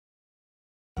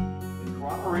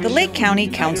The Lake County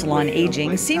Council on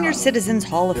Aging Senior Citizens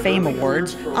Hall of Fame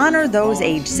Awards honor those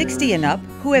age 60 and up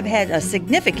who have had a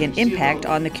significant impact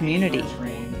on the community.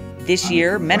 This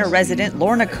year, Mentor resident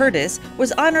Lorna Curtis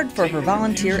was honored for her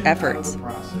volunteer efforts.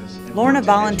 Lorna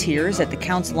volunteers at the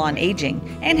Council on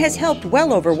Aging and has helped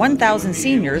well over 1,000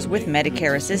 seniors with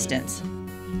Medicare assistance.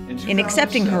 In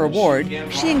accepting her award,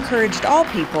 she encouraged all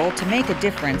people to make a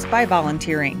difference by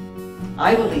volunteering.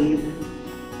 I believe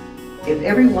if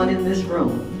everyone in this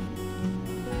room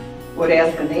would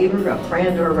ask a neighbor, a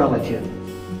friend, or a relative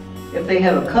if they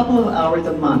have a couple of hours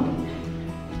a month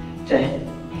to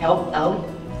help out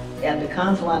at the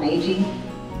Council on Aging,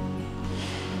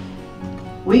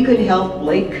 we could help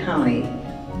Lake County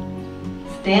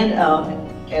stand out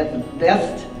as the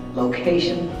best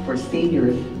location for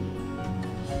seniors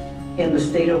in the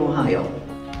state of Ohio.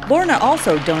 Lorna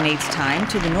also donates time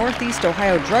to the Northeast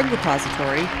Ohio Drug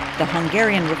Repository, the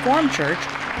Hungarian Reformed Church,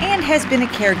 and has been a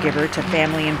caregiver to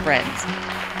family and friends.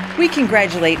 We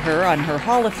congratulate her on her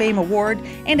Hall of Fame award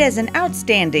and as an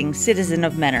outstanding citizen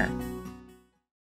of Mentor.